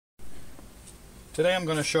Today I'm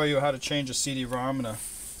going to show you how to change a CD-ROM in a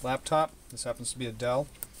laptop. This happens to be a Dell,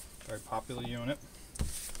 very popular unit.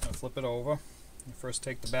 I'm going to flip it over. You first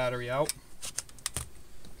take the battery out.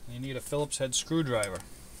 You need a Phillips head screwdriver.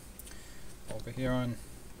 Over here on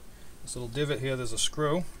this little divot here there's a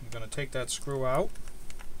screw. You're going to take that screw out.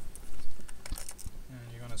 And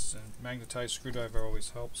you're going to magnetized screwdriver always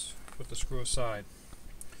helps. Put the screw aside.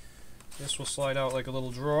 This will slide out like a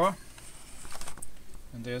little drawer.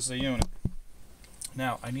 And there's the unit.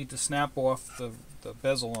 Now I need to snap off the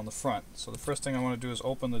bezel on the front. So the first thing I want to do is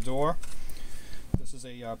open the door. This is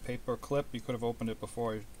a paper clip. You could have opened it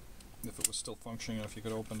before, if it was still functioning, if you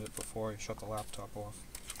could have opened it before you shut the laptop off.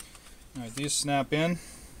 Alright, these snap in.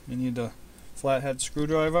 You need a flathead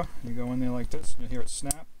screwdriver. You go in there like this, and you hear it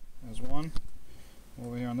snap. There's one.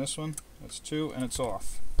 Over here on this one, that's two, and it's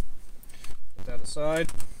off. Put that aside.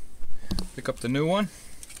 Pick up the new one.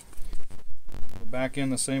 Back in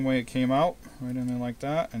the same way it came out, right in there like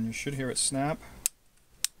that, and you should hear it snap.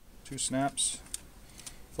 Two snaps.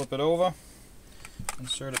 Flip it over,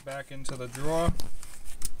 insert it back into the drawer.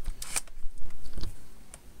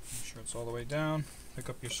 Make sure it's all the way down. Pick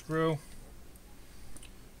up your screw.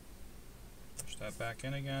 Push that back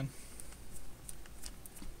in again.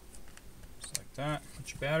 Just like that.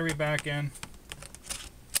 Put your battery back in.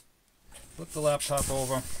 Flip the laptop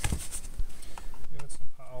over. Give it some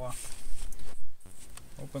power.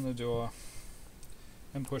 Open the door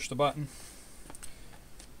and push the button,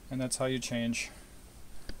 and that's how you change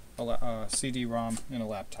a CD-ROM in a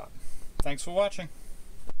laptop. Thanks for watching.